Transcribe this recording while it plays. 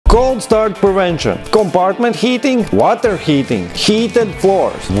Cold start prevention, compartment heating, water heating, heated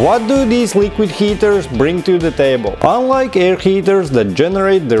floors. What do these liquid heaters bring to the table? Unlike air heaters that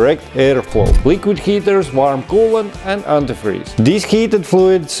generate direct airflow, liquid heaters warm coolant and antifreeze. This heated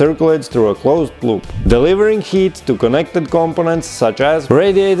fluid circulates through a closed loop, delivering heat to connected components such as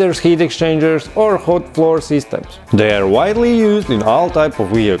radiators, heat exchangers or hot floor systems. They are widely used in all types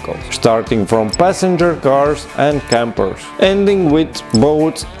of vehicles, starting from passenger cars and campers, ending with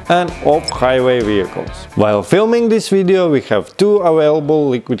boats and off-highway vehicles. While filming this video, we have two available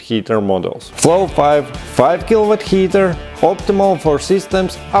liquid heater models: Flow 5 5kW heater, optimal for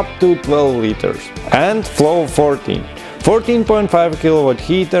systems up to 12 liters, and Flow 14 14.5kW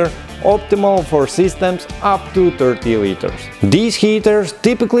heater, optimal for systems up to 30 liters. These heaters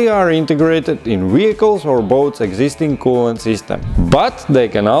typically are integrated in vehicles or boats' existing coolant system, but they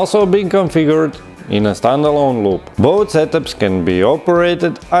can also be configured in a standalone loop. Both setups can be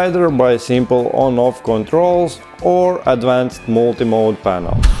operated either by simple on-off controls or advanced multi-mode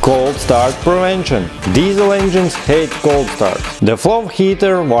panel. Cold start prevention. Diesel engines hate cold starts. The flow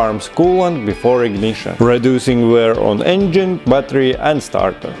heater warms coolant before ignition, reducing wear on engine, battery and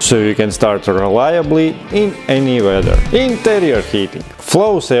starter, so you can start reliably in any weather. Interior heating.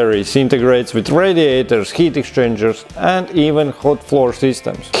 Flow series integrates with radiators, heat exchangers and even hot floor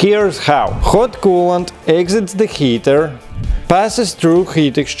systems. Here's how. Hot coolant exits the heater, passes through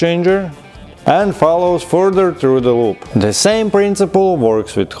heat exchanger and follows further through the loop. The same principle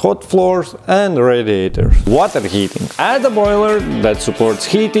works with hot floors and radiators. Water heating. Add a boiler that supports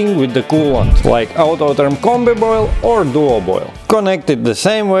heating with the coolant, like AUTOTERM combiBOIL or duoBOIL. Connect it the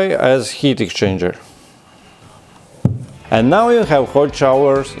same way as heat exchanger. And now you have hot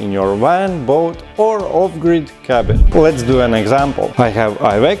showers in your van, boat or off-grid cabin. Let's do an example. I have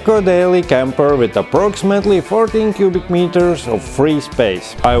Iveco daily camper with approximately 14 cubic meters of free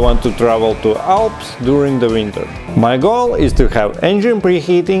space. I want to travel to Alps during the winter. My goal is to have engine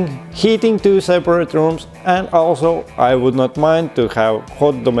preheating, heating 2 separate rooms, and also I would not mind to have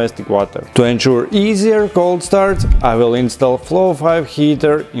hot domestic water. To ensure easier cold starts, I will install Flow 5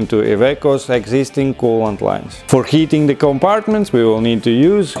 heater into Iveco's existing coolant lines. For heating the compartments, we will need to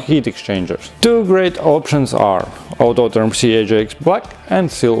use heat exchangers. Two great options are AUTOTERM CHX Black and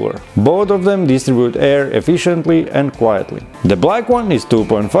Silver. Both of them distribute air efficiently and quietly. The black one is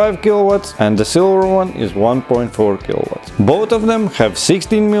 2.5 kilowatts and the silver one is 1.4 kilowatts. Both of them have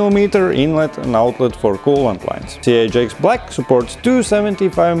 16mm inlet and outlet for coolant lines. CHX Black supports two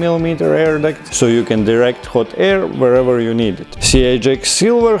 75mm air ducts, so you can direct hot air wherever you need it. CHX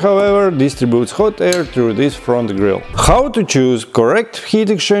Silver, however, distributes hot air through this front grille. How to choose correct heat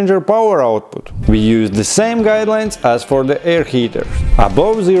exchanger power output? We use the same guidelines as for the air heaters.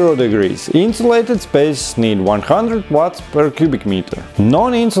 Above 0 degrees, insulated spaces need 100 watts per cubic meter.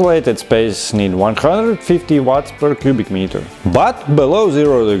 Non-insulated spaces need 150 watts per cubic meter. But below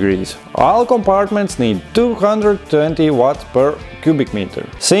 0 degrees, all compartments need 220 watts per cubic meter.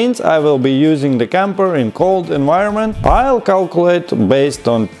 Since I will be using the camper in cold environment, I'll calculate based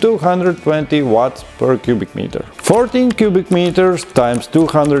on 220 watts per cubic meter. 14 cubic meters times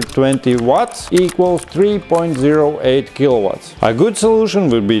 220 watts equals 3.08 kilowatts. A good solution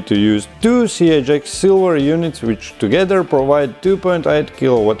would be to use two CHX Silver units, which together provide 2.8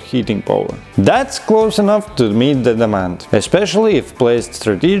 kilowatt heating power. That's close enough to meet the demand, especially if placed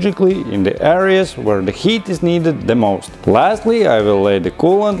strategically in the areas where the heat is needed the most. Lastly, I will lay the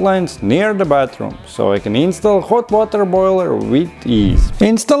coolant lines near the bathroom, so I can install hot water boiler with ease.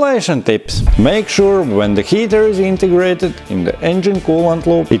 Installation tips. Make sure when the heater is integrated in the engine coolant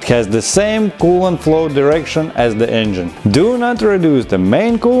loop, it has the same coolant flow direction as the engine. Do not reduce the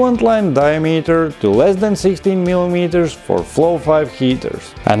main coolant line diameter to less than 16mm for Flow 5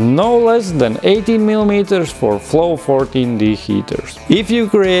 heaters and no less than 18mm for Flow 14D heaters. If you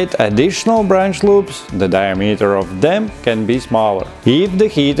create additional branch loops, the diameter of them can be smaller. If the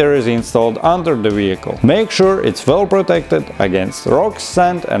heater is installed under the vehicle, make sure it's well protected against rocks,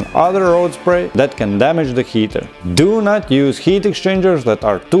 sand and other road spray that can damage the heater. Do not use heat exchangers that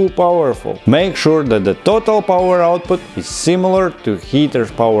are too powerful. Make sure that the total power output is similar to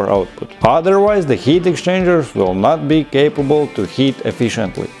heater's power output. Otherwise, the heat exchangers will not be capable to heat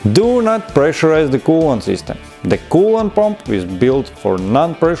efficiently. Do not pressurize the coolant system. The coolant pump is built for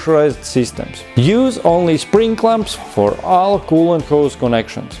non-pressurized systems. Use only spring clamps for all coolant hose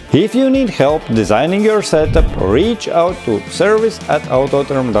connections. If you need help designing your setup, reach out to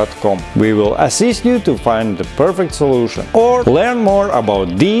service@autoterm.com. We will assist you to find the perfect solution. Or learn more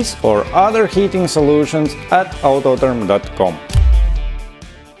about these or other heating solutions at autoterm.com.